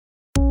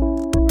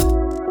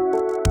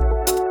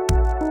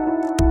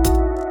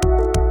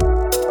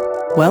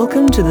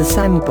Welcome to the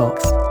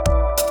Sandbox.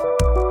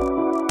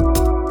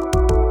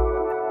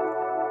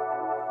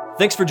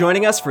 Thanks for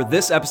joining us for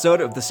this episode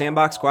of the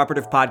Sandbox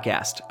Cooperative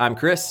Podcast. I'm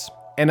Chris.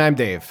 And I'm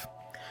Dave.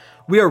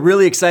 We are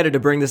really excited to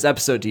bring this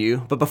episode to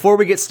you, but before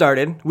we get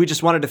started, we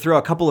just wanted to throw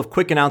a couple of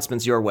quick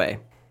announcements your way.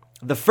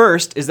 The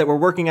first is that we're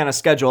working on a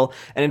schedule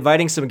and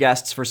inviting some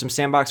guests for some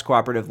Sandbox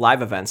Cooperative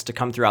live events to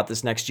come throughout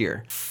this next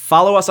year.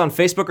 Follow us on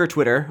Facebook or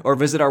Twitter, or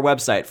visit our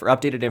website for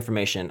updated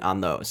information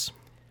on those.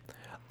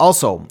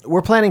 Also,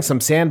 we're planning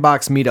some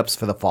Sandbox meetups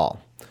for the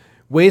fall.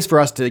 Ways for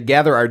us to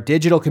gather our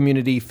digital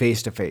community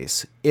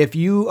face-to-face. If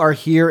you are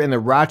here in the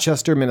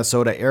Rochester,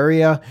 Minnesota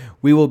area,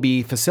 we will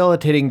be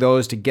facilitating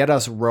those to get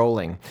us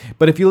rolling.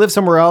 But if you live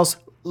somewhere else,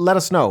 let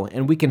us know,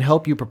 and we can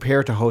help you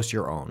prepare to host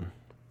your own.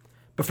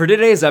 But for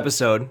today's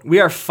episode,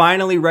 we are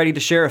finally ready to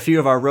share a few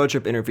of our road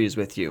trip interviews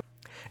with you.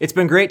 It's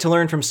been great to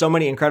learn from so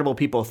many incredible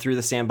people through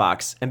the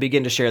Sandbox and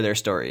begin to share their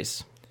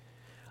stories.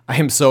 I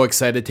am so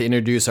excited to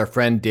introduce our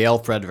friend Dale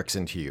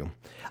Fredrickson to you.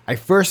 I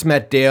first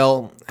met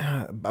Dale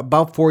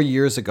about 4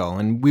 years ago,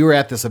 and we were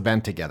at this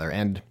event together.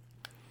 And,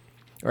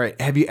 all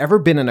right, have you ever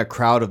been in a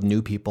crowd of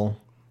new people?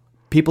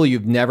 People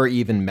you've never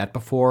even met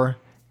before?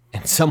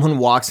 And someone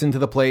walks into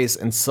the place,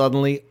 and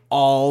suddenly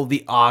all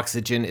the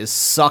oxygen is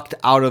sucked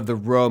out of the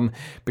room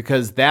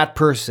because that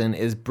person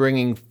is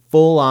bringing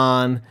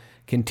full-on,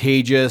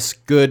 contagious,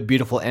 good,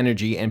 beautiful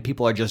energy, and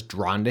people are just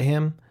drawn to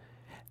him?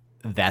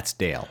 That's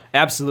Dale.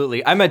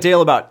 Absolutely. I met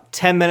Dale about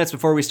 10 minutes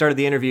before we started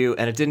the interview,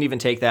 and it didn't even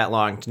take that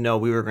long to know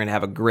we were going to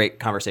have a great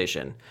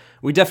conversation.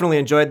 We definitely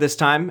enjoyed this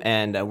time,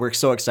 and we're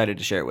so excited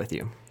to share it with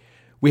you.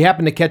 We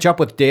happened to catch up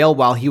with Dale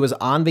while he was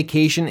on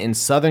vacation in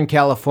Southern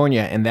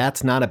California, and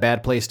that's not a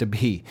bad place to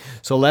be.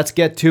 So let's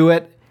get to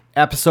it.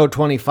 Episode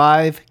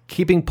 25,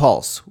 Keeping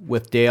Pulse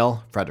with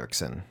Dale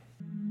Fredrickson.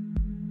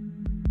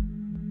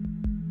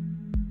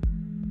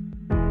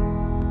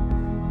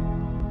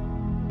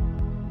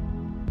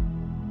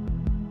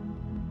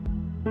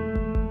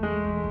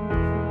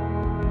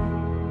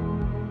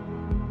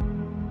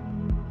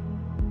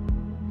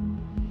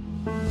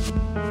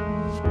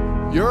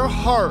 Your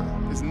heart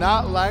is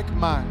not like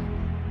mine.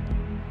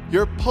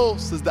 Your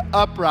pulse is the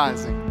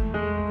uprising.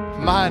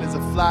 Mine is a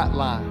flat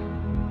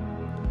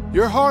line.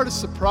 Your heart is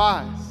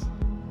surprise.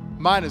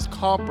 Mine is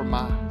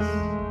compromise.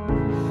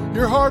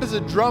 Your heart is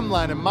a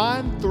drumline and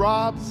mine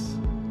throbs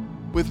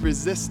with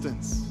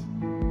resistance.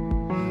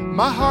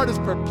 My heart is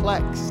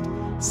perplexed.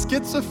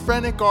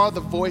 Schizophrenic are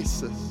the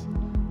voices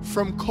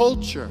from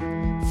culture,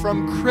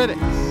 from critics,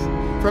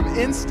 from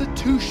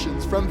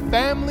institutions, from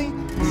family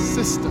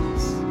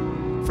systems.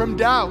 From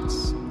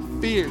doubts,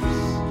 fears,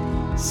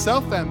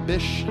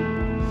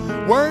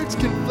 self-ambition, words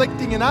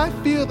conflicting, and I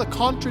feel the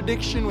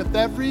contradiction with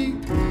every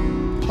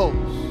pulse.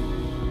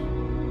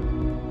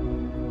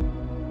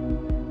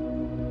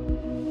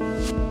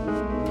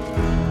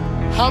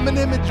 I'm an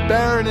image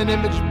bearer and an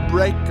image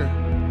breaker.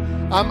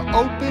 I'm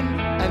open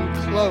and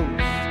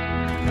closed.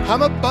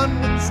 I'm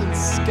abundance and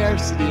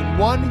scarcity in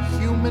one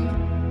human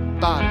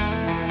body.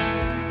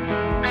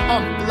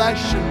 I'm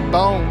flesh and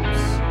bones.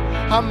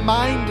 I'm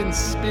mind and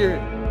spirit.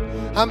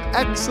 I'm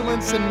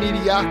excellence and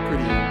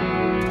mediocrity.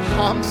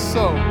 I'm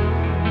so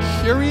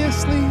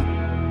curiously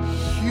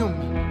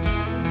human.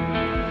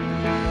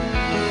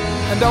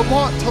 And I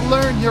want to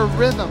learn your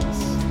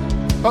rhythms,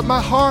 but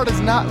my heart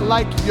is not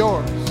like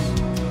yours.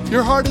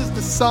 Your heart is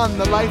the sun,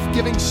 the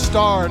life-giving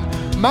star,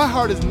 and my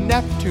heart is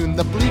Neptune,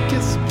 the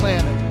bleakest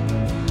planet.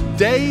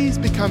 Days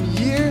become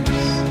years,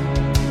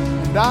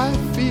 and I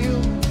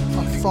feel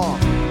afar.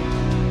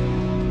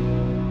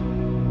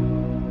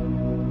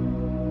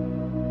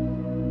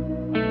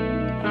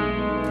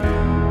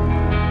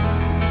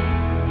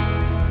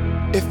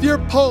 If your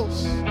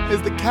pulse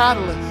is the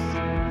catalyst,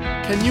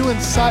 can you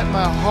incite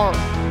my heart?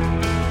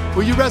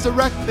 Will you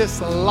resurrect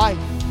this life?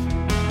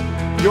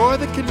 You're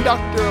the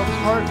conductor of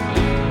heartbeat.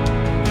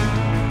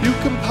 You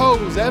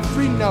compose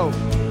every note.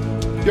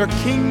 Your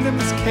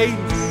kingdom's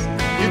cadence,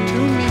 you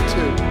tune me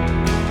to.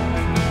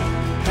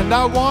 And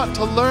I want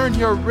to learn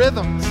your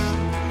rhythms.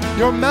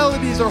 Your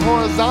melodies are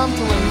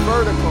horizontal and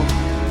vertical.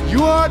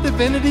 You are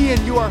divinity and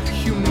you are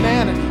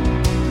humanity.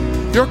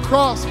 Your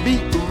cross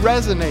beat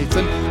resonates,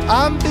 and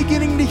I'm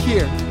beginning to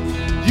hear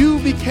you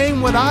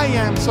became what I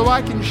am so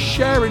I can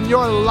share in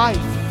your life,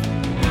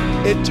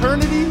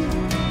 eternity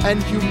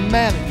and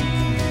humanity.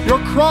 Your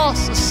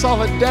cross is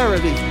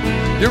solidarity.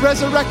 Your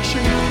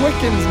resurrection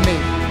quickens me,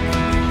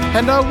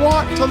 and I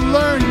want to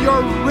learn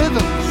your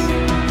rhythms.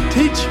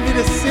 Teach me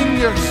to sing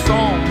your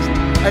songs.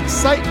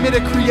 Excite me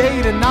to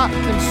create and not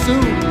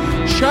consume.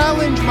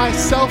 Challenge my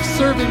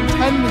self-serving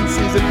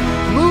tendencies and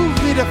move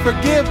me to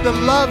forgive, to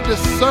love, to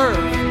serve.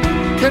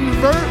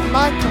 Convert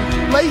my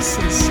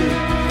complacency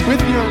with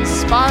your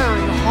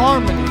inspiring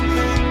harmonies.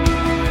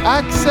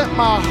 Accent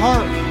my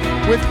heart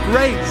with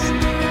grace,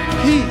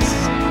 peace,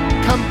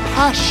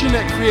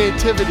 compassionate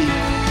creativity.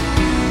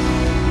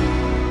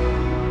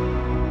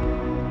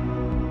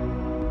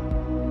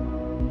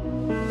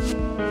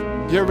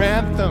 Your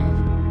anthem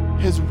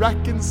is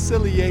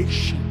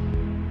reconciliation,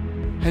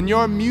 and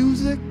your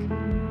music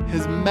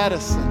is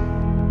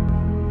medicine.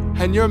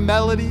 and your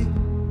melody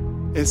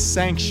is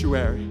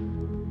sanctuary.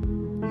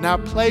 Now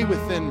play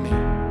within me.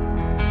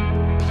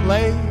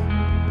 Play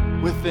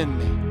within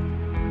me.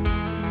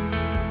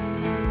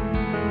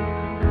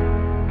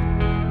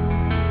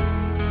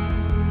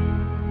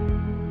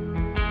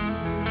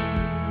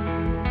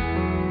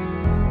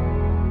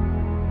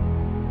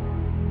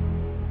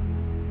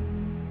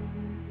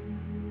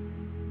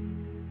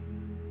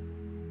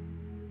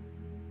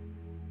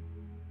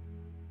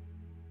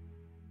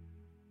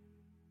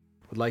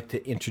 Would like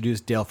to introduce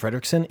Dale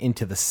Fredrickson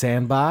into the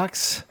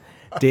Sandbox.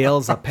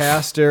 Dale's a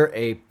pastor,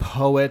 a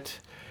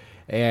poet,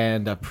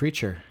 and a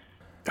preacher.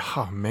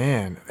 Oh,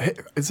 man.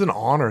 It's an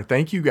honor.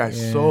 Thank you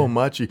guys so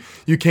much.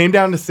 You came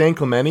down to San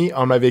Clemente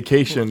on my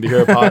vacation to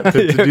hear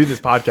to do this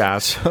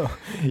podcast.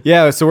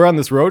 So we're on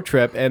this road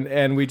trip,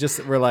 and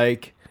we're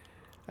like,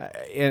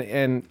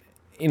 and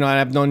you know, and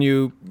I've known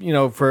you, you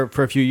know, for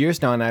a few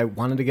years now, and I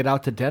wanted to get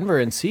out to Denver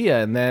and see you.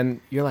 And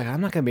then you're like, I'm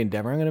not going to be in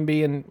Denver. I'm going to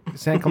be in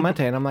San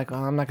Clemente. And I'm like, oh,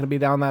 I'm not going to be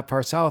down that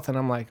far south. And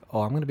I'm like,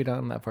 oh, I'm going to be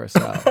down that far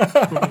south.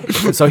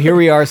 And so here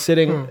we are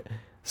sitting,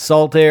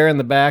 salt air in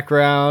the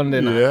background,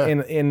 and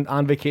in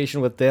on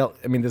vacation with Dale.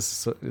 I mean,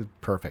 this is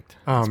perfect.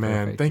 Oh,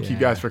 man. Perfect. Thank you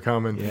guys for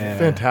coming. Yeah.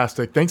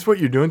 Fantastic. Thanks for what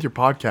you're doing with your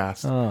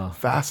podcast. Oh,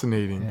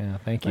 fascinating. Yeah,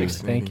 thank you.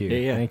 Fascinating. Thank you.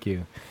 Yeah. Thank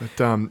you.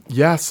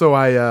 But so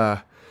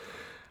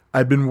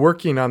I've been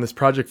working on this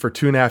project for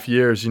 2.5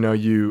 years. You know,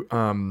 you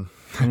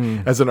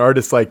as an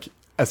artist, like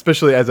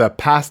especially as a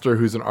pastor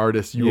who's an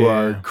artist, you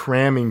are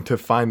cramming to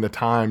find the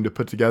time to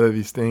put together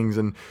these things.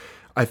 And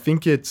I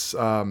think it's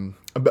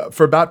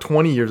for about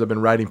 20 years I've been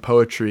writing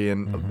poetry,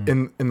 and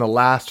in the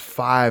last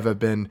 5 I've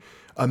been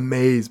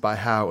amazed by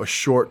how a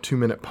short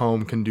 2-minute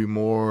poem can do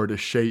more to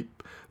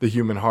shape the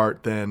human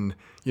heart than,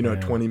 you know, a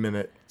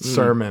 20-minute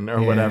sermon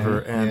or whatever,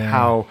 and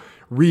how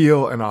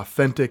real and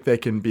authentic they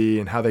can be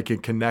and how they can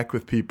connect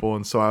with people.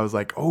 And so I was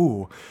like,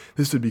 oh,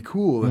 this would be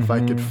cool if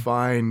I could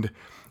find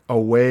a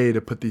way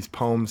to put these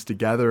poems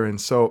together. And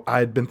so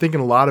I'd been thinking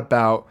a lot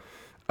about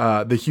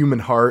the human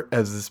heart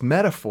as this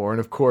metaphor.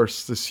 And of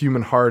course, this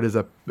human heart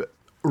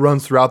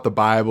runs throughout the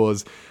Bible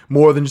as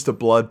more than just a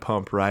blood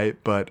pump, right?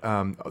 But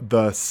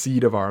the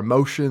seat of our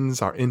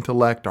emotions, our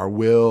intellect, our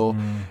will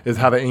is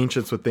how the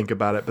ancients would think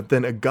about it. But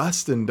then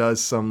Augustine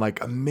does some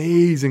like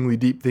amazingly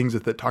deep things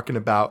with it, talking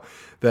about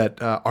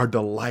that our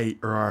delight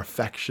or our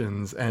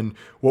affections, and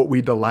what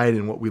we delight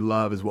in, what we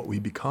love is what we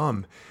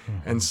become.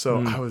 And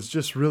so I was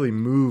just really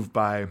moved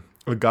by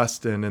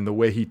Augustine and the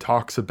way he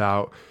talks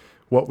about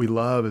what we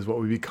love is what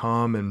we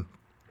become. And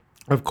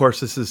of course,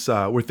 this is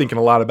we're thinking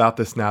a lot about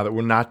this now, that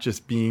we're not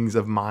just beings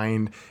of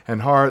mind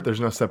and heart.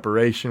 There's no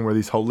separation. We're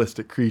these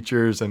holistic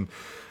creatures, and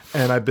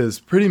I was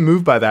pretty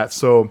moved by that.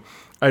 So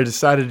I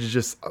decided to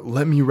just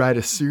let me write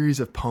a series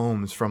of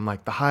poems from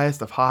like the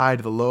highest of high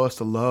to the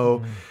lowest of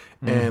low,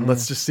 and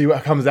let's just see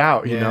what comes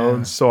out, you know.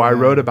 And so I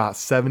wrote about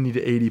 70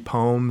 to 80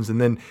 poems, and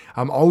then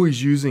I'm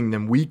always using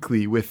them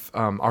weekly with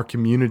our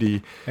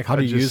community. Like, how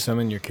do you use them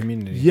in your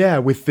community? Yeah,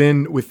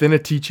 within a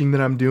teaching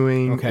that I'm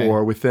doing,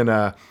 or within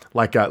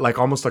like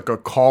almost like a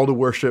call to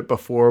worship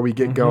before we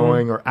get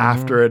going, or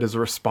after it as a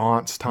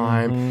response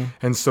time.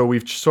 And so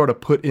we've sort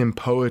of put in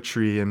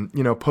poetry, and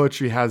you know,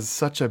 poetry has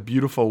such a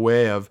beautiful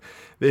way of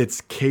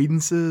its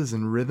cadences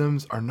and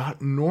rhythms are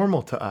not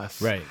normal to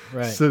us. Right.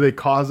 So they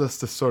cause us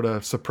to sort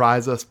of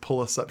surprise us,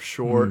 pull us up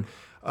short,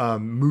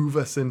 move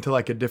us into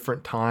like a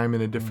different time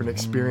and a different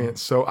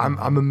experience. So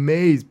I'm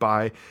amazed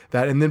by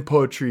that. And then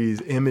poetry's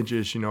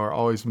images, you know, are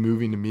always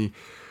moving to me.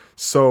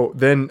 So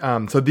then,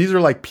 so these are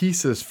like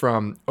pieces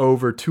from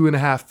over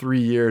 2.5,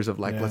 3 years of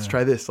like, let's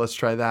try this, let's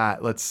try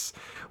that, let's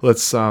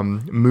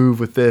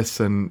move with this.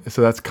 And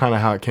so that's kind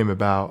of how it came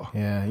about.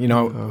 Yeah. You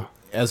know,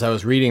 as I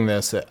was reading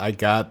this, I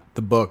got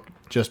the book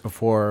just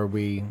before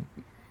we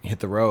hit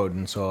the road,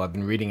 and so I've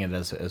been reading it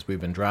as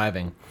we've been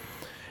driving.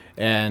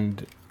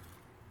 And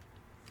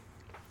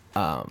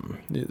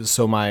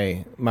so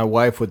my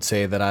wife would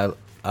say that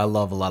I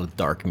love a lot of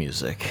dark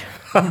music.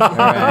 All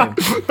right.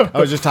 I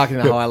was just talking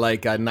about how I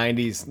like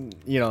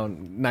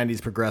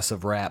 90s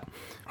progressive rap.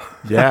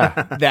 Yeah.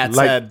 That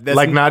said,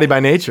 like Naughty by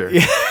Nature.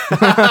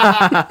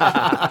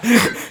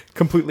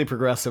 Completely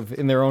progressive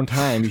in their own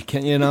time. You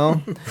can't, you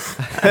know,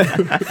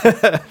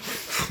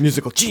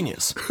 musical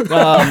genius. But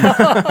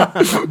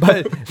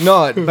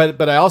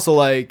I also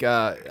like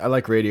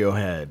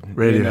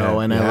Radiohead. You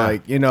know, and I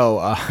like, you know,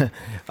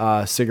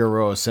 Sigur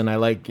Rós, and I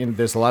like, you know,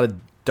 there's a lot of.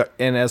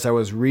 And as I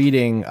was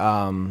reading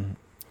several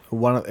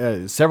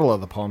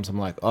of the poems, I'm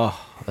like, oh,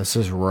 this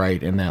is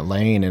right in that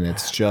lane, and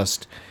it's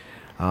just,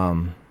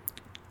 you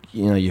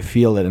know, you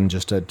feel it in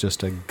just a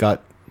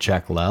gut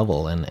check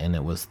level, and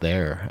it was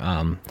there.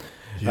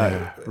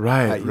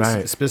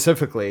 Right.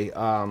 Specifically,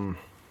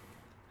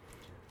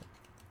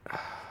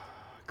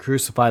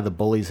 crucify the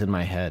bullies in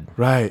my head.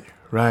 Right.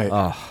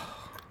 Oh.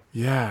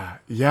 Yeah,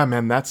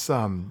 man. That's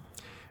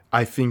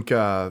I think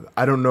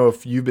I don't know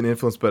if you've been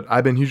influenced, but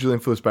I've been hugely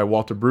influenced by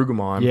Walter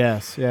Brueggemann.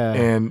 Yes, yeah.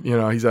 And you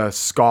know, he's a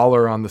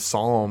scholar on the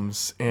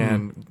Psalms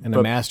and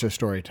a master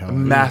storyteller.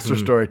 Master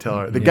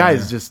storyteller. The guy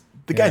is just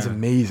The guy's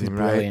amazing,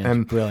 right? brilliant,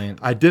 And brilliant.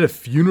 I did a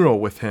funeral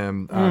with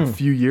him a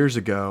few years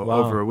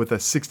ago with a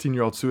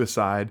 16-year-old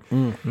suicide,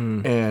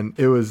 and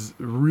it was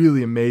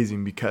really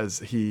amazing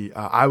because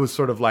I was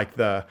sort of like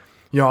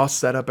I'll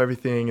set up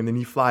everything, and then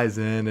he flies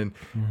in, and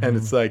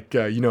it's like,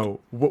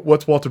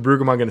 what's Walter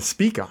Brueggemann going to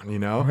speak on,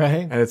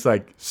 Right. And it's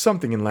like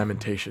something in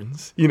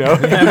Lamentations, and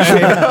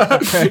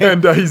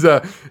he's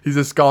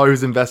a scholar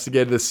who's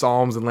investigated the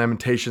Psalms and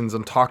Lamentations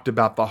and talked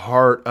about the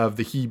heart of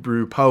the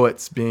Hebrew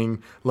poets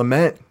being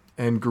lament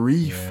and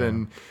grief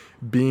and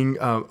being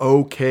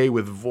okay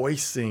with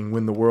voicing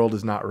when the world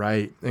is not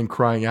right and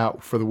crying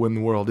out for when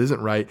the world isn't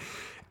right.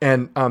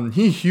 And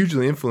he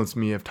hugely influenced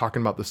me of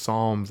talking about the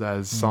Psalms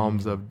as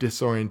Psalms of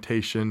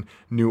disorientation,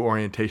 new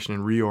orientation,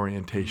 and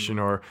reorientation,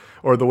 or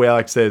the way I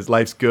like to say is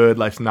life's good,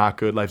 life's not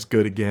good, life's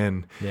good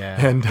again.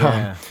 Yeah.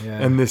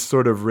 And this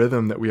sort of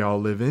rhythm that we all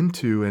live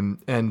into,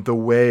 and the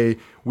way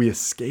we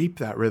escape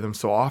that rhythm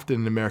so often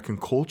in American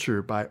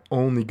culture by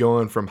only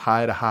going from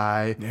high to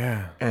high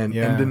and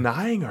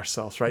denying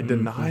ourselves, right?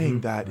 Denying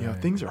that,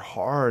 things are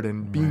hard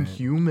and being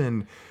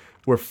human.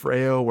 We're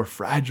frail, we're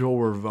fragile,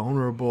 we're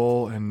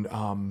vulnerable, and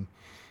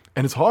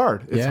it's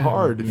hard. It's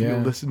hard if you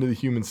listen to the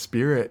human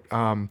spirit.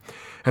 And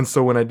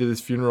so when I did his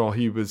funeral,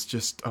 he was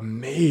just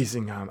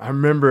amazing. I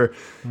remember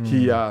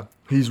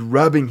he's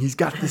rubbing. He's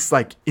got this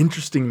like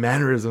interesting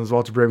mannerisms,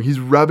 Walter Brueggemann. He's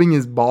rubbing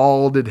his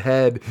balded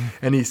head,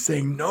 and he's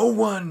saying, "No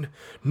one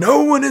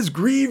is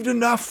grieved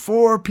enough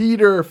for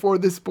Peter, for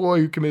this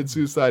boy who committed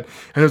suicide."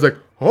 And I was like,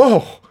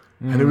 "Oh."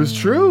 And it was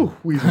true.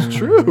 It was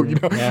true,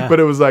 But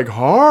it was like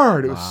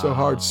hard. It was so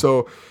hard.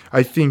 So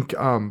I think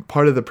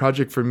part of the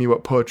project for me,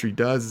 what poetry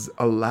does, is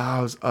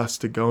allows us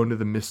to go into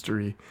the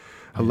mystery,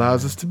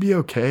 allows us to be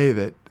okay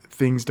that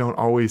things don't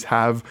always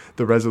have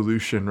the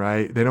resolution,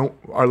 right?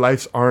 Our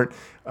lives aren't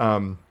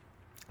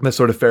the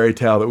sort of fairy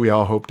tale that we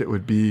all hoped it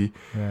would be.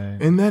 Right.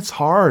 And that's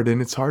hard.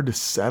 And it's hard to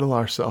settle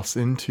ourselves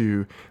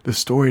into the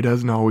story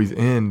doesn't always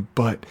end,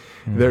 but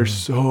there's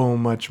so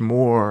much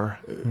more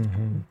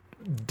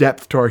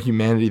depth to our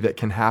humanity that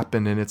can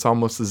happen, and it's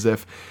almost as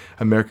if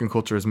American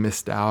culture has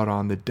missed out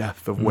on the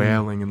depth of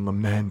wailing and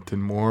lament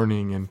and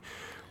mourning and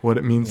what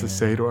it means to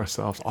say to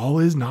ourselves, all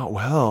is not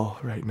well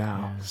right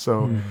now.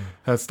 So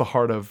that's the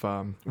heart of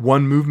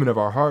one movement of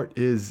our heart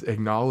is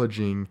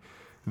acknowledging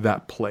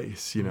that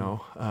place,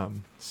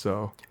 and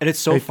it's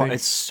so far.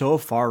 It's so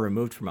far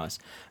removed from us.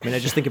 I mean, I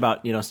just think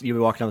about you be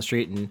walking down the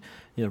street and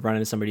run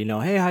into somebody.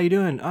 Hey, how you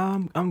doing?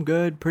 I'm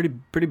good. Pretty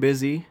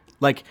busy.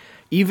 Like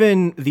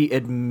even the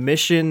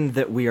admission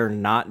that we are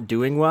not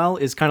doing well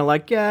is kind of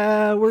like,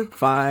 yeah, we're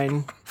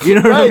fine. You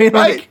know what I mean?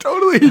 Right,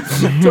 totally.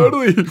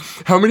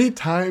 How many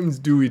times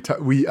do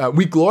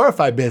we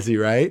glorify busy,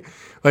 right?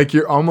 Like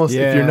you're almost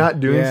if you're not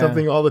doing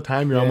something all the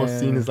time, you're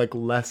almost seen as like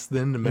less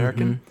than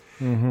American.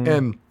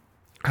 And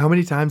how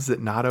many times is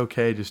it not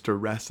okay just to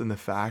rest in the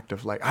fact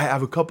of like, I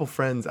have a couple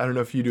friends, I don't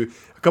know if you do,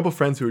 a couple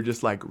friends who are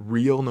just like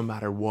real no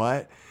matter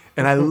what.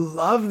 And I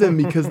love them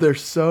because they're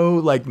so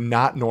like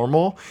not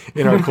normal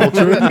in our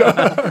culture.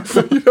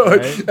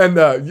 Right? And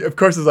of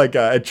course it's like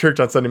at church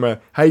on Sunday morning,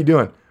 how you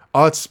doing?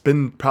 Oh, it's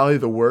been probably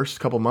the worst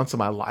couple months of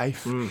my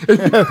life.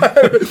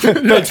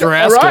 Thanks for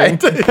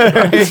asking.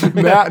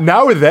 Right.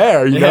 Now we're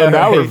there,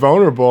 now we're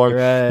vulnerable.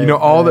 And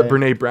all that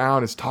Brene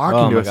Brown is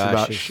talking to us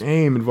about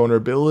shame and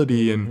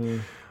vulnerability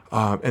and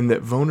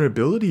that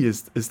vulnerability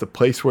is the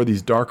place where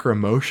these darker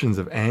emotions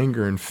of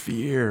anger and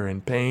fear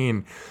and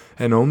pain,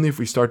 and only if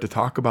we start to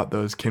talk about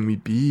those can we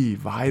be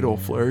vital,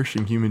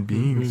 flourishing human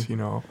beings,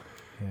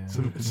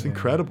 It's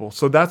incredible.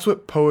 So that's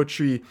what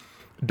poetry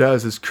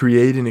does, is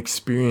create an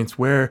experience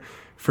where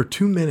for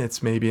 2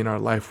 minutes maybe in our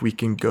life we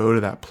can go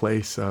to that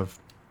place of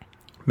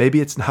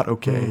maybe it's not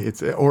okay,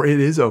 it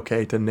is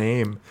okay to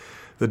name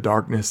the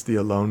darkness, the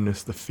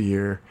aloneness, the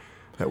fear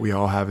that we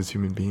all have as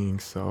human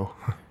beings. So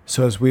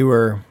as we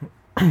were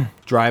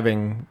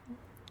driving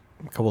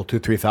a couple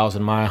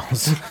 2,000-3,000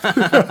 miles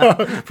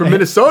from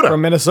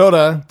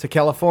Minnesota to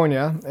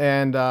California,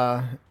 and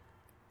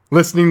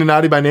listening to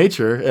Naughty by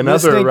Nature and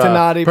other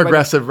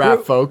progressive rap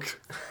folks,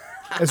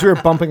 as we were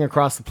bumping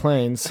across the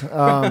plains.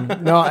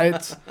 And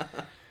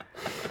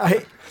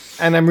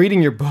I'm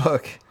reading your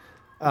book.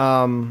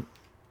 I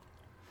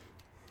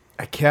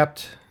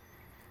kept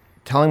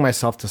telling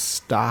myself to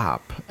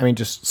stop. I mean,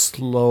 just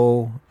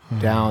slow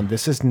down.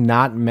 This is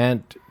not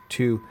meant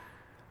to.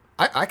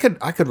 I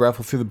could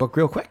raffle through the book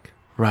real quick.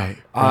 Right.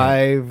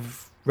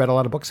 I've read a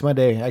lot of books in my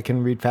day. I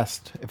can read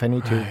fast if I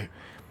need to.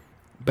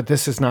 But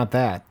this is not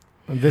that.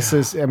 This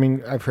is,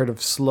 I've heard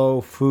of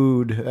slow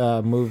food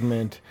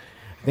movement.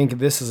 I think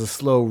this is a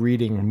slow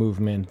reading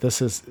movement.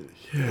 This is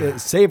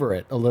savor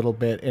it a little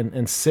bit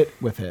and sit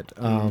with it,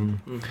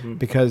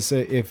 because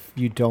if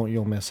you don't,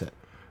 you'll miss it.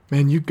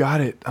 Man, you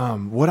got it.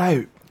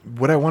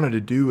 What I wanted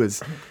to do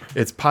is,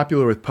 it's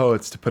popular with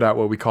poets to put out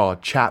what we call a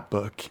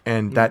chapbook,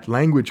 and that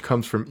language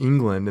comes from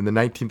England. In the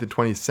 19th and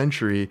 20th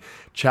century,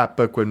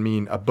 chapbook would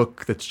mean a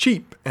book that's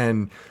cheap,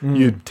 and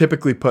you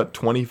typically put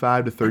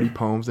 25 to 30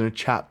 poems in a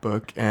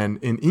chapbook.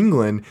 And in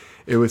England,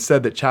 it was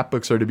said that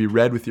chapbooks are to be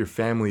read with your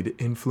family to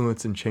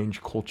influence and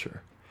change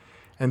culture.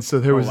 And so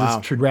there was Wow.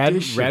 this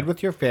tradition. Read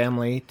with your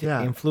family to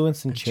Yeah.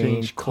 influence and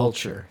change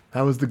culture.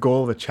 That was the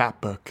goal of the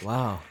chapbook.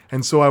 Wow.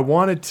 And so I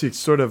wanted to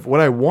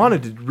what I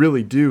wanted to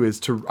really do is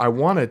I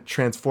want to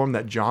transform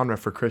that genre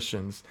for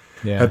Christians.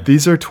 Yeah. That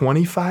these are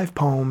 25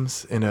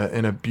 poems in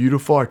a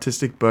beautiful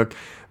artistic book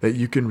that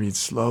you can read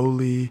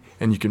slowly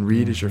and you can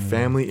read as your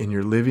family in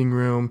your living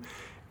room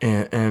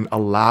and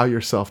allow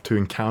yourself to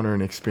encounter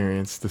and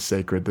experience the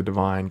sacred, the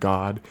divine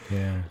God.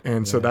 Yeah.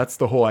 And so that's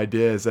the whole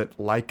idea, is that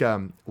like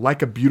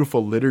a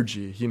beautiful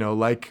liturgy,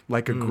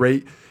 like a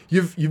great,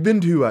 you've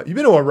been to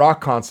a rock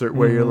concert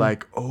where you're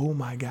like, oh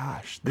my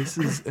gosh, this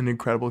is an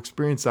incredible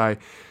experience.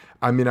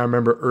 I mean, I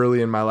remember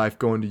early in my life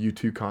going to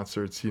U2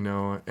 concerts,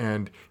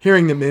 and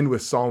hearing them end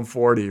with Psalm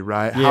 40,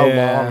 right? How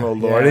Yeah, long, oh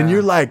Lord? yeah. And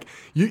you're like,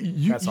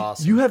 you That's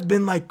awesome. you have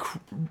been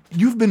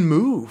you've been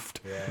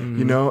moved,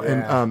 and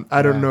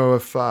I don't know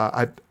if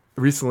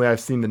recently I've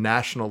seen the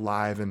National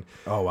live, and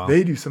Oh, wow.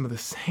 they do some of the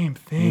same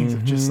things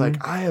of just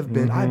like, I've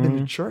been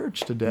to church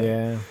today.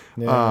 Yeah.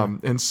 Yeah.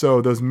 And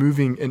so those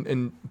moving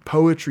and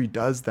poetry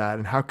does that.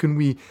 And how can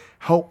we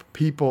help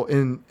people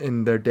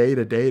in their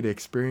day-to-day to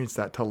experience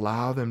that, to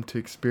allow them to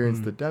experience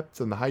the depths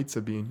and the heights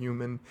of being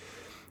human?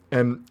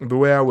 And the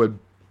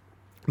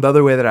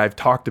other way that I've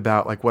talked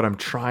about, like, what I'm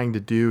trying to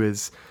do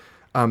is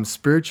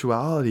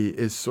spirituality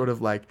is sort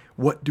of like,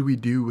 what do we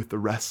do with the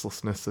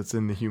restlessness that's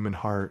in the human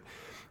heart?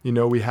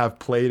 We have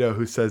Plato,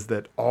 who says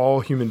that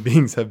all human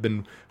beings have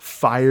been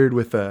fired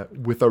with a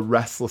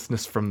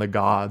restlessness from the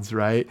gods,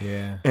 right?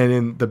 Yeah. And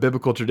in the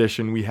biblical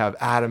tradition, we have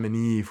Adam and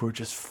Eve, who are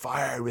just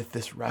fired with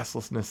this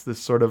restlessness, this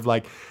sort of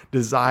like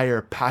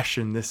desire,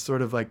 passion, this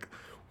sort of like,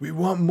 we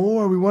want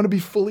more. We want to be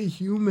fully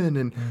human.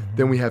 And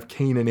then we have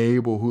Cain and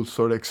Abel, who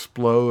sort of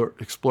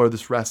explore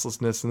this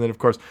restlessness. And then, of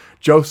course,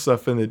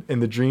 Joseph in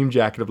the dream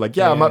jacket of like,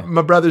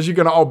 my brothers, you're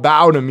going to all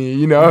bow to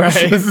me,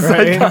 Right, This is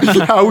right.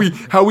 like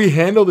how we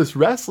handle this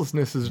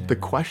restlessness is the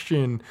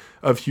question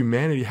of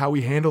humanity, how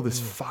we handle this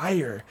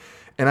fire.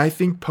 And I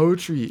think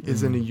poetry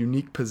is in a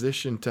unique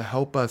position to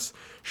help us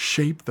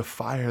shape the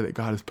fire that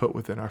God has put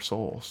within our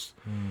souls.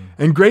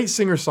 And great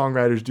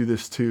singer-songwriters do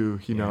this too,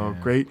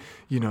 great,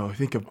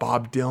 think of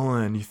Bob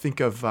Dylan, you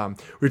think of, we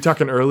were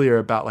talking earlier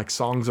about like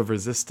songs of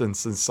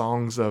resistance and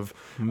songs of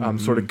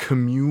sort of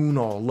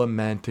communal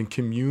lament and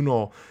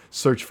communal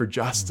search for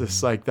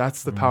justice. Like,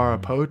 that's the power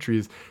of poetry,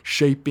 is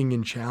shaping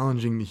and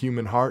challenging the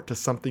human heart to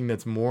something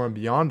that's more and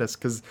beyond us.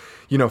 Because,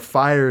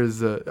 fire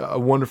is a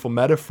wonderful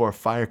metaphor.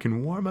 Fire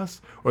can warm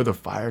us, or the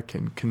fire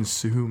can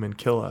consume and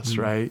kill us,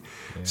 right?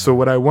 Yeah. So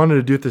what I wanted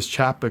to do with this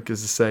chapbook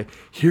is to say,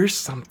 here's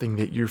something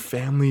that your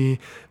family,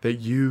 that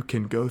you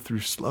can go through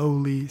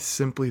slowly,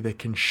 simply, that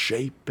can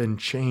shape and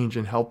change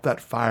and help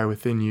that fire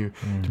within you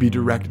to be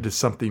directed to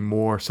something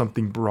more,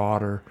 something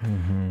broader.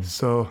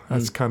 So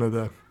that's kind of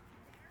the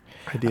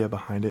idea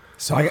behind it.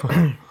 So I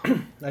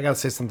got to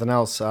say something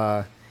else.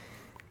 I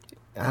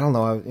don't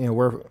know.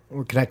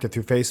 We're connected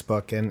through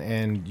Facebook,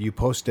 and you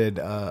posted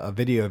a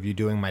video of you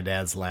doing my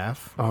dad's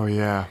laugh. Oh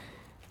yeah,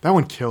 that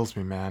one kills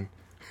me, man.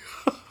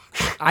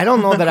 I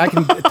don't know that I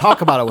can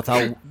talk about it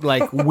without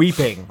like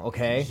weeping.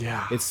 Okay.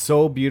 Yeah. It's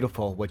so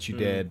beautiful what you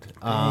did.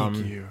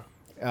 Thank you.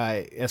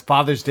 As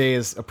Father's Day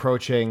is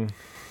approaching,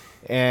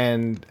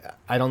 and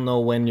I don't know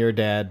when your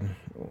dad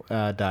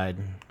died.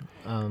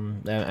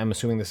 I'm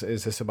assuming this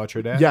is about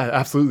your dad. Yeah,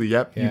 absolutely.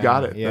 Yep, you Yeah,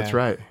 got it. yeah. That's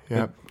right.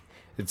 Yep.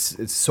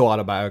 It's so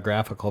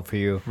autobiographical for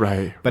you,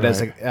 Right. But right.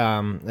 as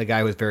a guy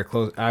who was very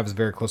close, I was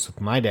very close with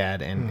my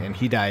dad, and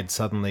he died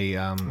suddenly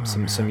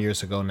some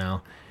years ago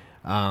now.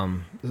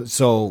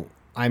 So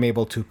I'm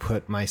able to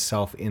put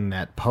myself in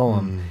that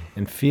poem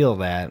and feel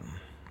that.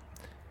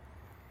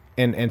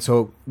 And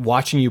so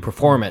watching you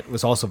perform it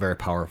was also very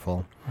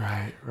powerful.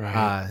 Right.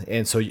 Right.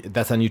 And so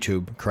that's on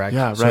YouTube, correct?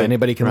 Yeah, So right,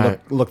 anybody can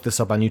right. look this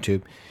up on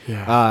YouTube.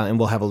 Yeah. And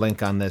we'll have a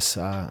link on this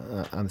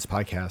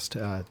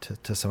podcast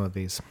to some of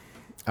these.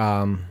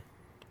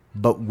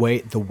 But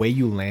the way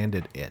you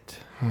landed it,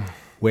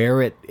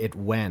 where it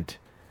went,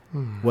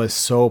 was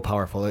so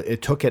powerful.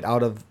 It took it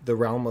out of the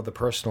realm of the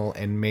personal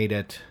and made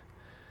it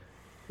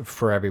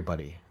for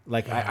everybody.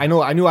 Like I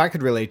knew I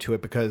could relate to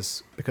it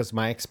because of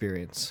my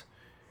experience.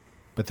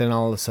 But then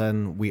all of a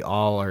sudden, we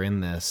all are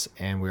in this,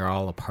 and we're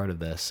all a part of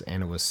this,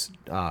 and it was,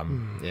 it's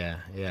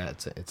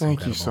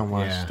Thank incredible. you so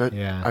much.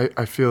 Yeah.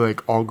 I feel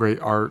like all great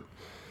art,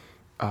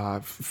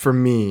 for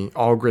me,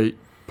 all great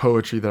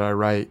poetry that I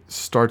write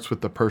starts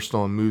with the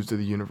personal and moves to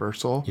the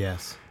universal.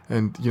 Yes.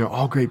 And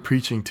all great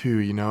preaching too.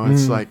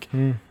 It's like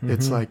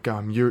it's like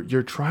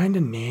you're trying to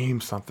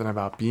name something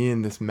about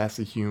being this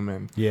messy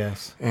human.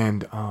 Yes.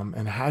 And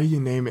how do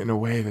you name it in a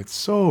way that's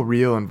so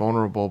real and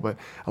vulnerable, but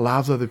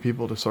allows other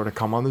people to sort of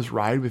come on this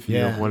ride with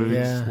you of what it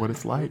is, what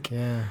it's like.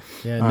 Yeah.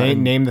 Yeah.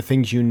 Name the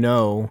things you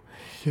know,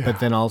 Yeah. but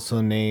then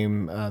also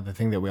name the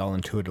thing that we all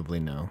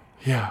intuitively know.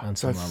 Yeah, On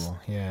some level.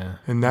 Yeah.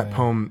 And that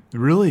poem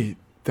really,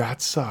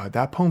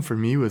 that poem for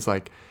me was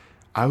like,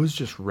 I was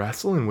just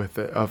wrestling with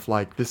it of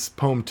like, this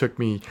poem took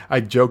me, I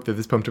joked that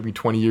this poem took me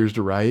 20 years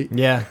to write.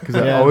 Yeah. Because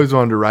I always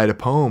wanted to write a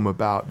poem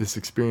about this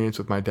experience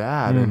with my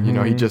dad. And,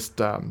 he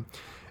just,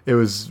 It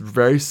was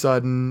very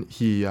sudden.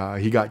 He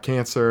got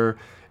cancer,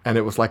 and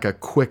it was like a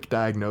quick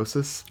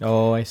diagnosis.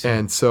 Oh, I see.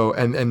 And so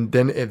and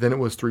then it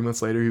was 3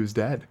 months later he was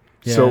dead.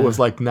 So it was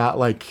like not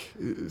like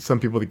some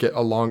people that get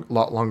a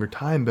lot longer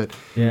time, but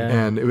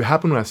and it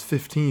happened when I was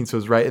 15. So it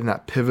was right in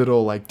that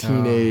pivotal like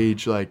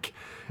teenage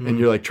and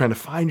you're like trying to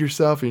find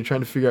yourself and you're trying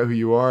to figure out who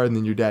you are, and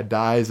then your dad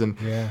dies,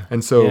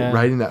 and so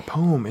writing that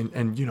poem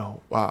and you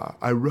know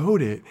I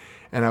wrote it,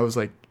 and I was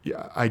like,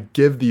 I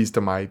give these to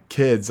my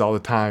kids all the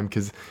time,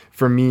 because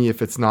for me,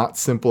 if it's not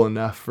simple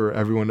enough for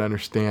everyone to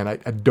understand, I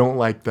don't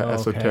like the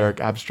esoteric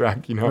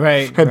abstract, you know.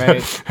 Right.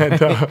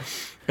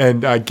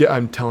 And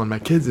I'm telling my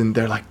kids, and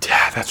they're like,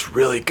 "Dad, that's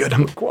really good."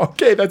 I'm like, well,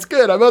 "Okay, that's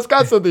good. I must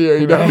got something here,"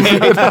 you know.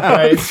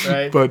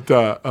 Right. But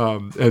I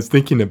was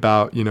thinking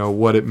about, you know,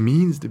 what it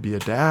means to be a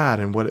dad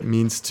and what it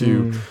means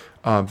to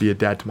be a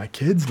dad to my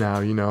kids now,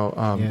 you know,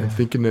 and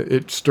thinking that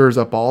it stirs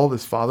up all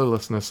this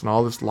fatherlessness and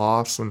all this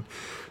loss. And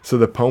so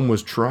the poem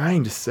was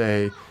trying to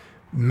say,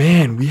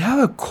 man, we have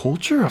a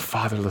culture of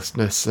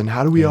fatherlessness, and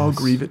how do we all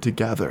grieve it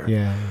together?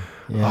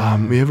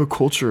 We have a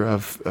culture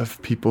of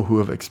people who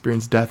have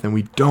experienced death, and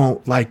we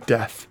don't like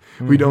death.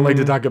 We don't like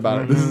to talk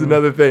about it. This is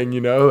another thing,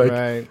 you know, like,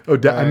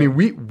 I mean,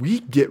 we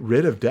get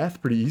rid of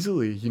death pretty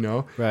easily, you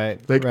know,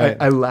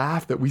 I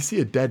laugh that we see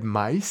a dead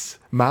mouse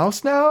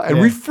now, and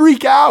we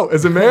freak out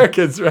as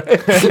Americans,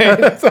 right?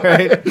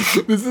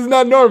 This is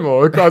not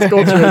normal across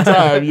culture and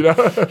time, you know.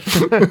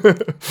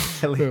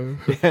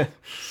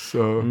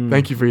 So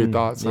thank you for your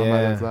thoughts on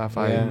my laugh.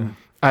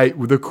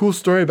 The cool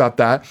story about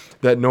that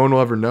no one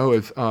will ever know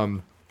is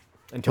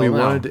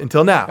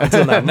until now.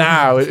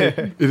 Now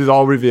it is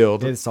all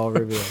revealed. It's all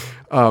revealed.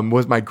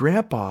 Was my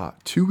grandpa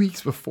 2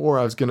 weeks before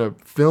I was gonna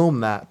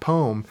film that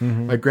poem?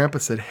 My grandpa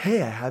said,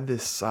 "Hey, I had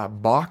this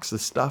box of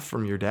stuff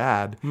from your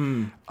dad,"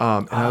 and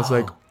I was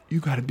like,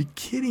 "You got to be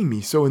kidding me!"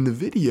 So in the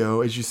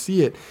video, as you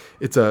see it,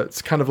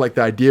 it's kind of like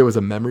the idea was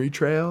a memory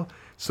trail.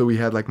 So we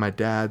had like my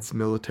dad's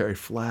military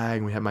flag,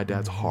 and we had my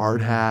dad's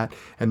hard hat,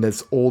 and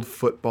this old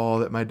football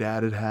that my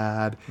dad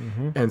had.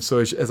 And so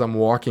as I'm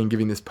walking,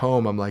 giving this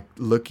poem, I'm like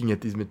looking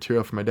at these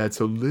material from my dad.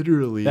 So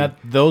literally,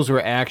 those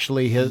were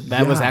actually his.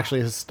 That was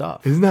actually his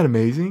stuff. Isn't that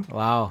amazing?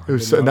 Wow. It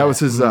was, and that was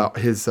his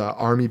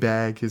army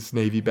bag, his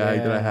Navy bag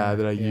that I had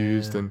that I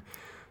used, and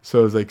so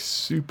it was like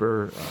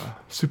super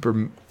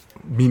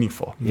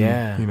meaningful.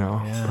 Yeah. You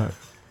know. Yeah.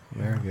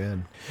 Very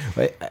good.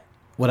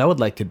 What I would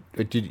like to,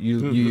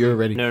 you're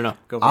ready. No,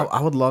 go for it.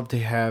 I would love to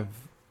have,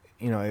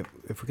 you know,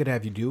 if we could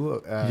have you do,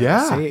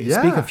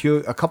 speak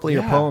a couple of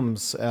your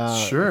poems,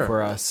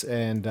 for us,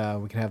 and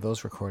we can have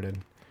those recorded.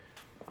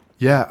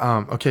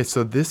 Yeah. Okay.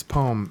 So this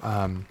poem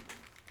I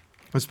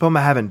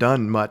haven't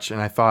done much,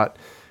 and I thought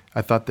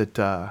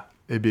that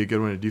it'd be a good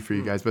one to do for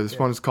you guys. But this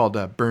one is called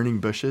 "Burning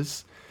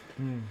Bushes,"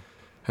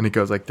 and it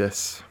goes like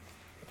this: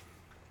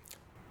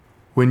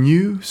 When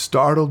you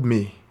startled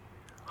me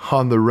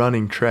on the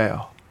running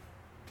trail,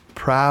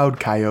 proud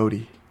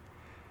coyote,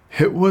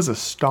 it was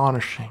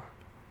astonishing,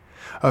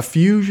 a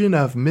fusion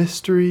of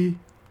mystery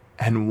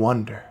and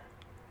wonder.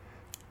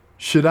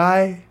 Should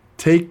I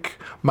take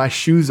my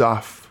shoes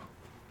off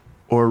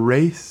or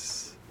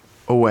race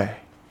away?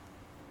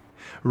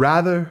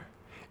 Rather,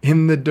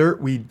 in the dirt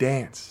we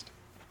danced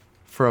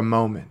for a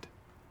moment.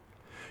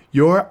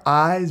 Your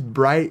eyes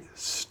bright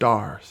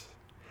stars,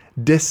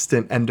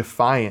 distant and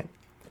defiant,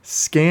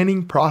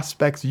 scanning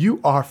prospects, you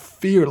are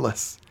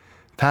fearless.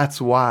 That's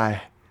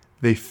why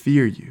they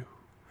fear you.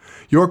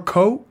 Your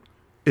coat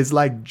is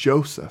like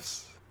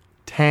Joseph's,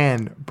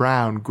 tan,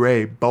 brown,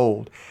 gray,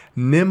 bold.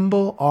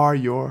 Nimble are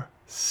your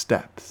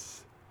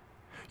steps.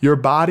 Your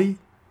body,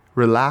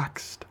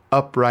 relaxed,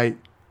 upright,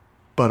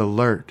 but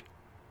alert.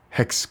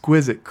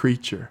 Exquisite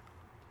creature,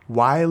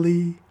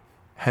 wily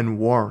and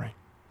warring.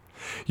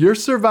 Your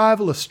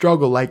survival a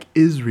struggle like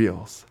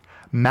Israel's,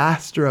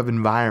 master of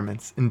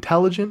environments,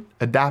 intelligent,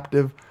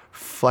 adaptive,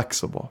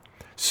 flexible,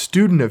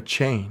 student of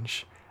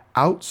change,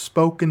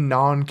 outspoken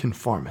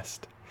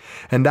nonconformist.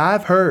 And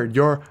I've heard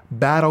your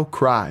battle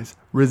cries,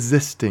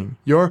 resisting,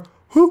 your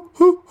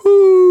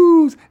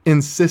hoo-hoo-hoos,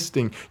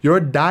 insisting, your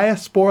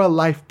diaspora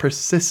life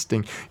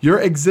persisting, your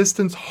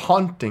existence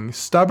haunting,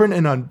 stubborn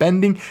and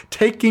unbending,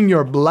 taking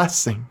your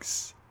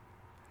blessings.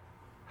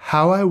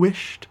 How I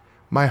wished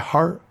my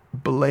heart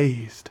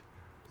blazed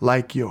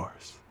like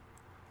yours.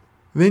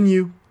 Then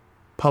you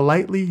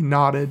politely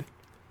nodded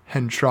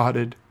and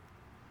trotted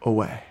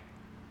away.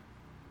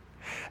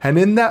 And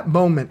in that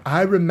moment,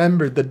 I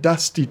remembered the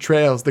dusty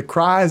trails, the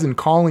cries and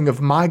calling of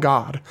my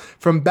God,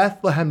 from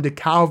Bethlehem to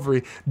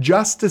Calvary,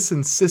 justice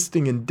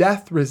insisting and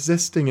death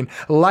resisting and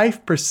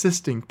life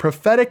persisting,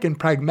 prophetic and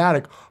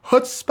pragmatic,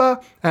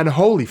 chutzpah and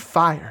holy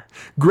fire,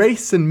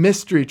 grace and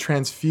mystery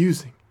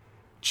transfusing.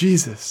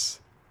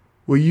 Jesus,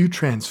 will you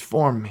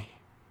transform me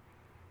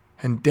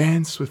and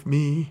dance with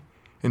me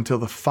until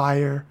the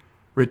fire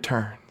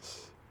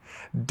returns?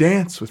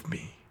 Dance with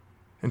me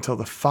until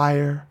the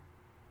fire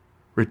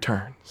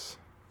returns.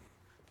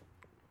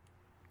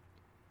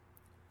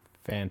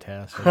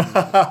 Fantastic.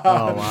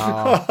 Oh,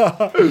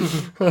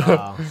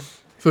 wow.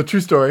 So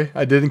true story.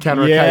 I did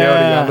encounter a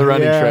coyote on the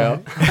running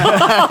trail.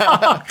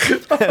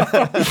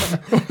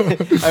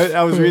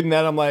 I was reading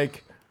that. I'm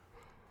like,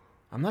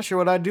 I'm not sure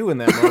what I'd do in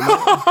that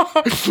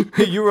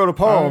moment. You wrote a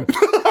poem.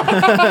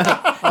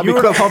 You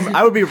wrote a poem.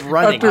 I would be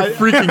running. After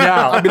freaking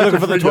out. I'd be looking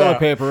for the toilet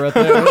paper right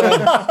there.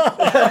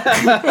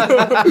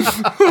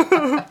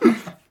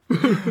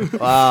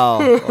 Wow.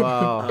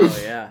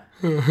 Oh yeah.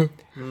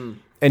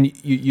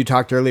 And you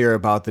talked earlier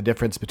about the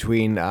difference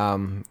between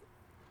when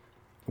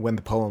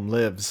the poem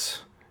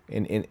lives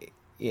and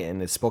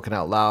it's spoken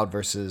out loud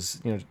versus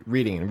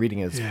reading, and reading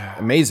is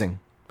amazing.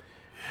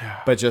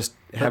 Yeah. But just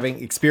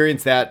having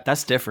experienced that,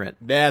 that's different.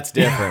 That's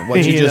different.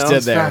 What you just did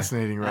it's there.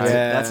 Fascinating, right?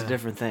 That's a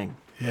different thing.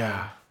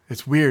 Yeah.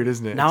 It's weird,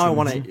 isn't it? Now I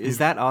want to. Is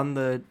that on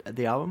the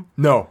album?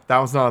 No, that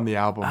one's not on the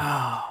album.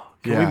 Oh,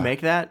 can we make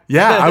that?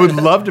 Yeah, I would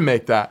love to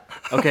make that.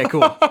 Okay,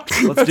 cool.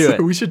 Let's do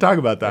it. We should talk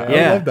about that.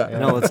 Yeah. I love that.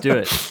 No, let's do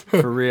it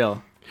for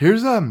real.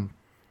 Here's one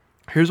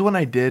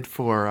I did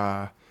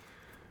for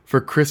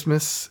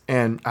Christmas,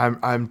 and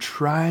I'm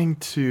trying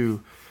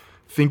to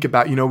think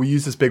about, we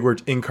use this big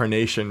word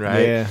incarnation,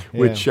 right? Yeah.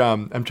 Which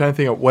I'm trying to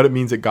think of what it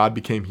means that God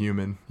became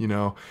human,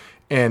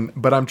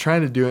 but I'm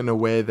trying to do it in a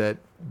way that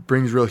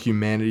brings real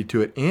humanity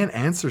to it and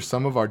answers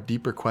some of our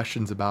deeper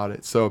questions about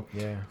it. So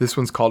this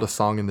one's called A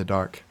Song in the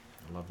Dark.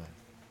 I love that.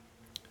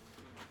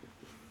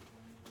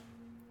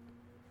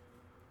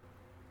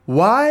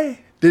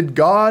 Why did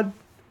God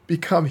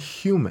become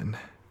human?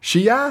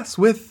 She asks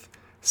with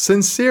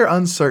sincere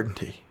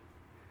uncertainty.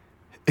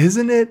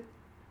 Isn't it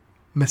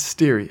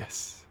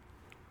mysterious?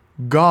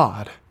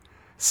 God,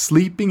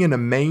 sleeping in a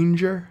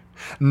manger,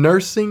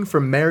 nursing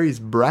from Mary's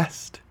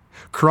breast,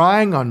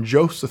 crying on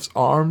Joseph's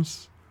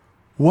arms.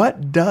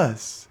 What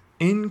does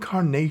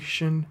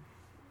incarnation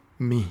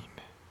mean?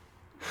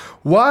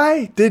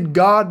 Why did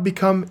God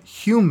become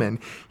human?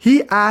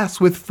 He asks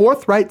with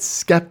forthright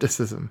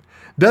skepticism.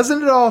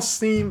 Doesn't it all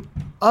seem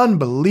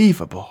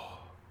unbelievable?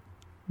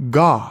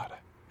 God,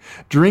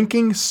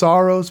 drinking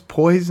sorrow's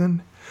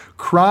poison,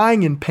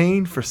 crying in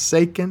pain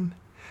forsaken,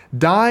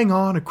 dying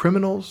on a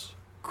criminal's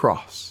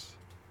cross.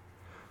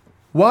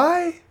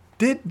 Why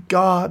did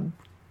God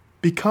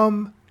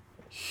become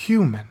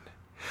human?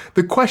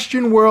 The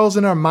question whirls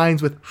in our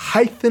minds with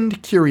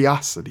heightened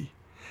curiosity.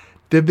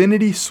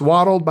 Divinity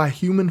swaddled by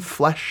human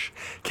flesh,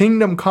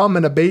 kingdom come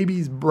in a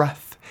baby's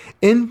breath,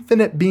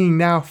 infinite being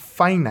now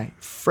finite,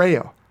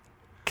 frail,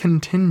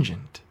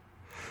 contingent.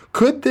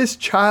 Could this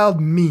child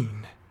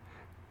mean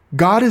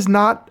God is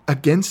not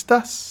against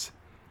us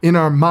in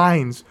our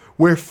minds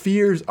where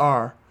fears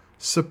are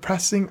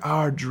suppressing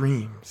our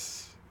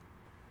dreams?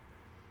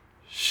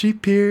 She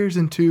peers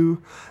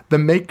into the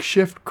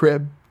makeshift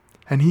crib,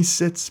 and he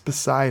sits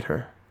beside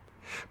her.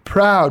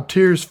 Proud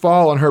tears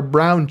fall on her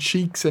brown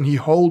cheeks, and he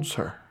holds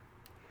her.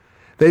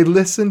 They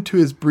listen to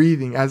his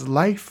breathing as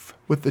life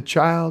with the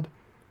child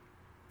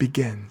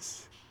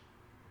begins.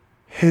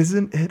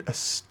 Isn't it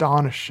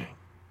astonishing?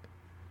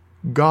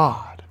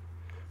 God,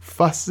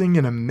 fussing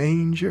in a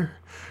manger,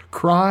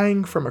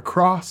 crying from a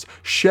cross,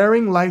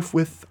 sharing life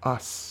with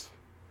us.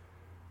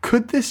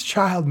 Could this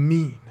child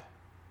mean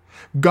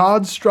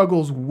God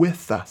struggles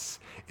with us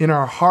in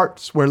our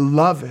hearts where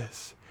love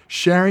is,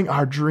 sharing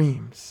our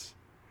dreams?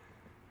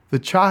 The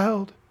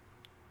child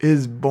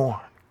is born.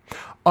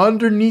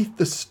 Underneath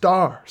the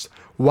stars,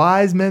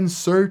 wise men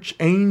search,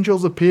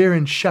 angels appear,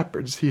 and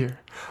shepherds hear.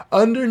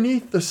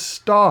 Underneath the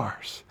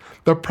stars,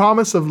 the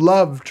promise of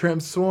love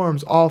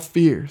transforms all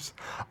fears.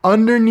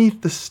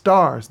 Underneath the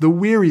stars, the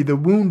weary, the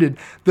wounded,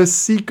 the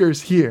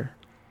seekers hear.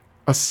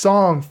 A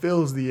song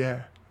fills the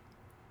air.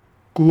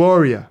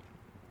 Gloria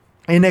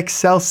in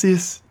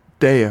excelsis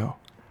Deo.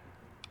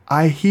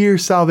 I hear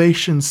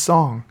salvation's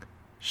song,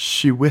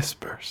 she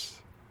whispers.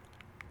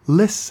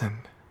 Listen,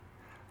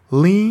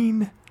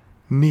 lean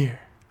near,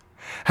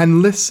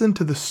 and listen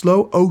to the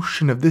slow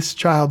ocean of this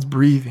child's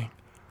breathing,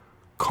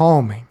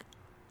 calming,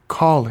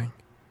 calling,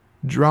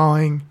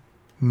 drawing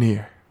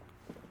near.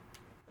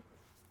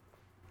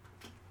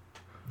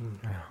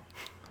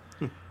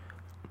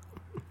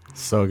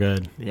 So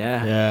good.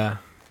 Yeah.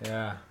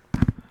 Yeah.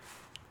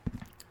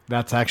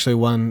 That's actually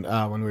one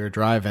when we were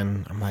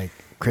driving. I'm like,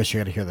 Chris, you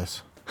got to hear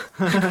this.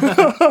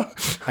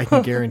 I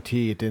can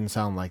guarantee it didn't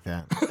sound like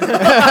that.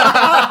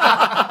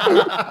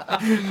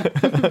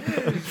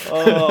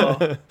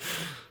 Well,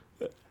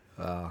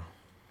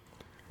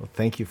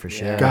 thank you for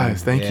sharing.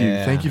 Guys, thank you.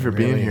 Thank you for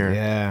being here.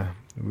 Yeah,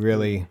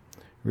 really,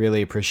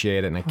 really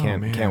appreciate it, and I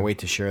can't wait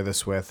to share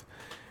this with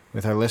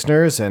our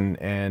listeners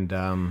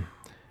and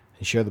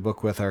share the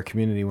book with our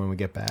community when we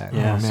get back.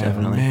 Yeah,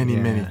 definitely.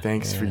 Many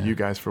thanks for you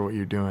guys for what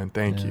you're doing.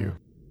 Thank you.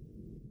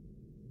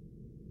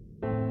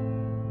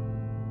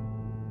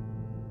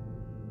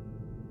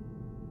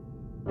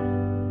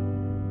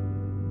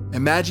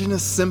 Imagine a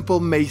simple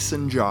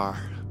mason jar.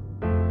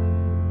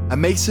 A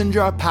mason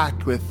jar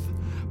packed with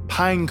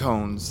pine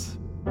cones,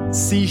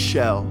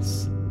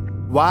 seashells,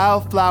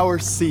 wildflower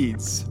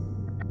seeds,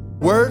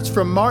 words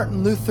from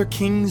Martin Luther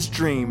King's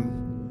dream,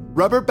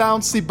 rubber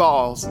bouncy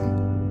balls,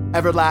 and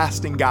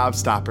everlasting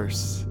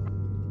gobstoppers.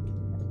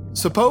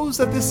 Suppose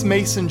that this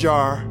mason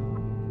jar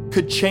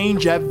could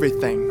change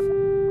everything.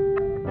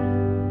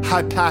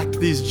 I packed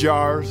these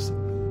jars.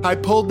 I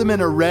pulled them in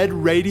a red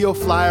radio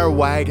flyer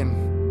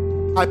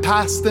wagon. I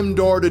passed them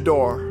door to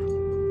door.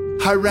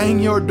 I rang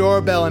your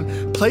doorbell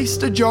and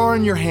placed a jar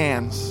in your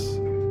hands.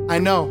 I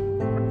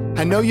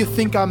know you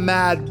think I'm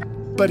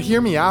mad, but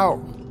hear me out.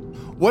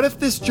 What if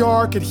this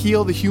jar could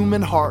heal the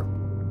human heart?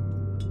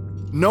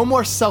 No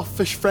more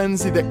selfish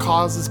frenzy that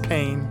causes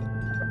pain.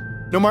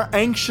 No more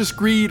anxious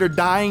greed or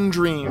dying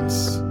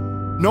dreams.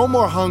 No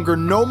more hunger,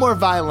 no more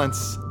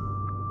violence.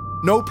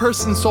 No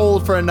person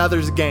sold for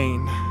another's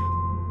gain.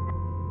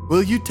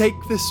 Will you take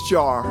this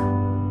jar?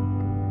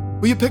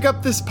 Will you pick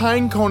up this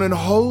pine cone and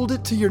hold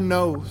it to your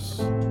nose?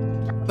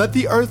 Let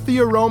the earthy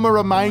aroma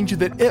remind you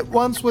that it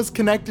once was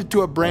connected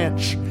to a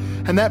branch,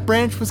 and that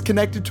branch was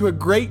connected to a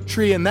great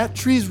tree, and that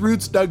tree's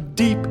roots dug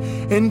deep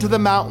into the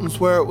mountains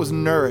where it was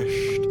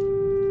nourished.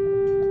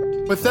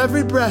 With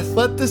every breath,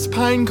 let this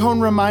pine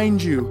cone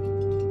remind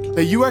you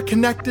that you are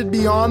connected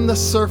beyond the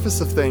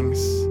surface of things,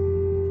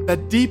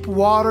 that deep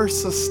waters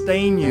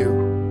sustain you.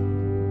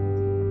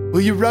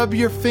 Will you rub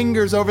your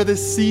fingers over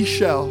this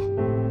seashell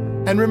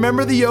and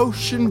remember the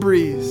ocean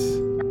breeze,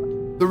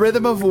 the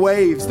rhythm of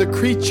waves, the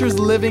creatures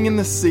living in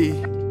the sea,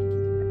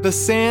 the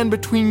sand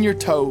between your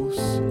toes?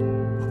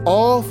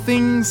 All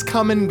things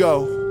come and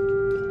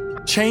go.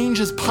 Change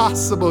is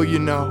possible, you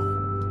know.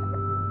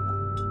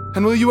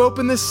 And will you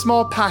open this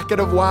small packet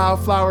of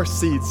wildflower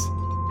seeds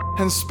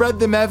and spread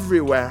them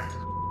everywhere?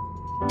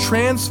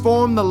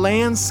 Transform the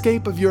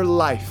landscape of your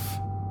life.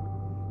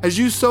 As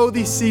you sow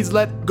these seeds,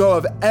 let go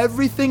of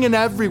everything and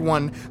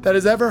everyone that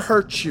has ever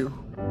hurt you,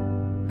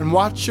 and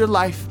watch your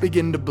life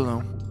begin to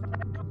bloom.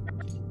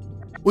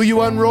 Will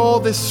you unroll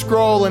this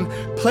scroll and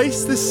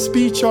place this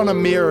speech on a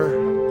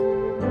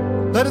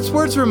mirror? Let its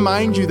words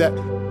remind you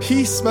that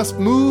peace must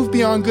move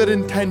beyond good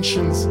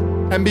intentions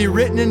and be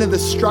written into the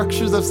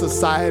structures of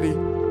society.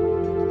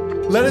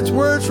 Let its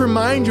words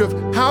remind you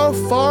of how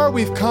far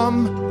we've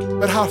come,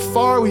 but how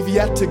far we've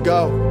yet to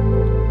go.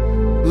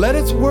 Let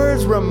its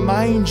words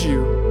remind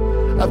you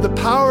of the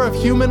power of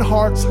human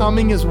hearts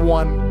humming as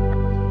one.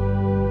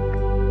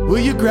 Will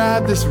you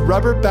grab this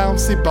rubber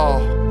bouncy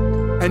ball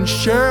and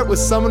share it with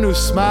someone whose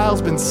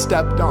smile's been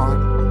stepped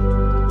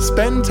on?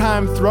 Spend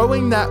time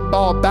throwing that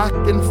ball back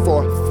and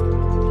forth.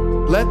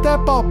 Let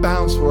that ball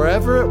bounce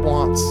wherever it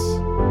wants.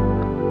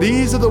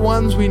 These are the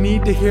ones we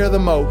need to hear the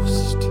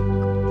most.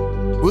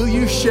 Will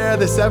you share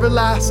this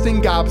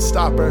everlasting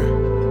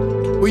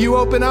gobstopper? Will you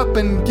open up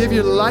and give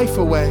your life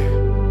away?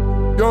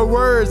 Your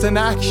words and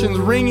actions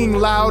ringing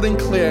loud and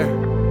clear.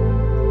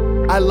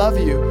 I love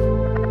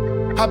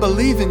you. I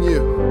believe in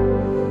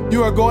you.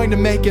 You are going to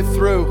make it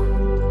through.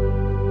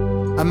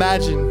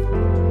 Imagine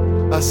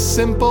a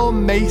simple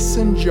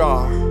mason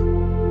jar.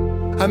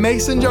 A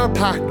mason jar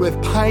packed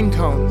with pine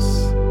cones,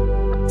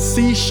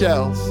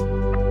 seashells,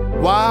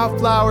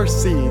 wildflower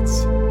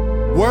seeds,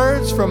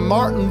 words from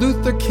Martin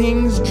Luther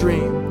King's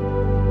dream,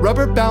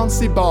 rubber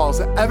bouncy balls,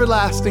 and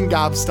everlasting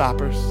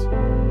gobstoppers.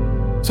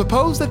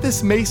 Suppose that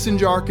this mason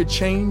jar could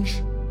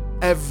change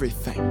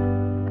everything.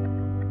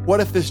 What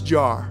if this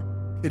jar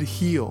could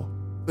heal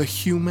the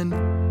human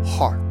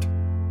heart?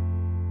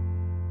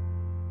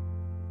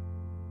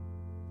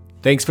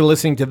 Thanks for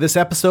listening to this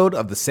episode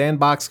of the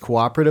Sandbox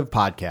Cooperative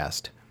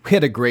Podcast. We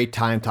had a great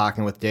time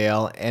talking with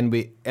Dale,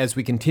 and as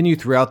we continue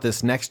throughout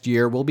this next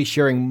year, we'll be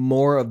sharing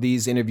more of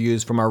these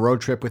interviews from our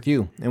road trip with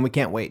you, and we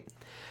can't wait.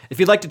 If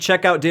you'd like to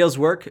check out Dale's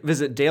work,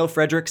 visit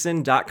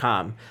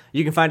dalefredrickson.com.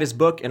 You can find his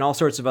book and all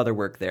sorts of other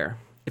work there.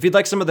 If you'd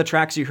like some of the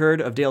tracks you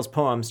heard of Dale's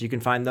poems, you can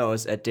find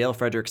those at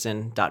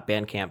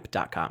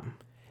dalefredrickson.bandcamp.com.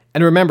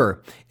 And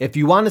remember, if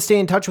you want to stay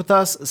in touch with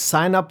us,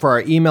 sign up for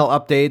our email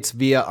updates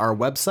via our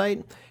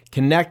website,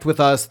 connect with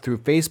us through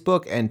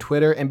Facebook and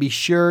Twitter, and be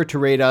sure to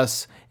rate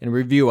us and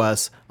review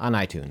us on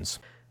iTunes.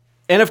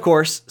 And of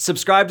course,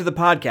 subscribe to the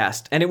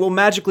podcast, and it will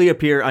magically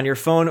appear on your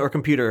phone or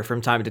computer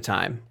from time to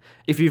time.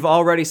 If you've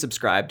already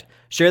subscribed,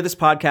 share this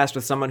podcast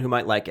with someone who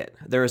might like it.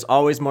 There is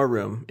always more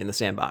room in the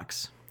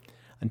sandbox.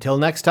 Until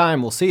next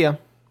time, we'll see you.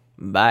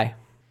 Bye.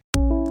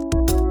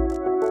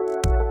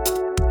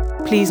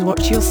 Please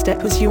watch your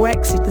step as you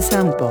exit the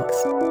sandbox.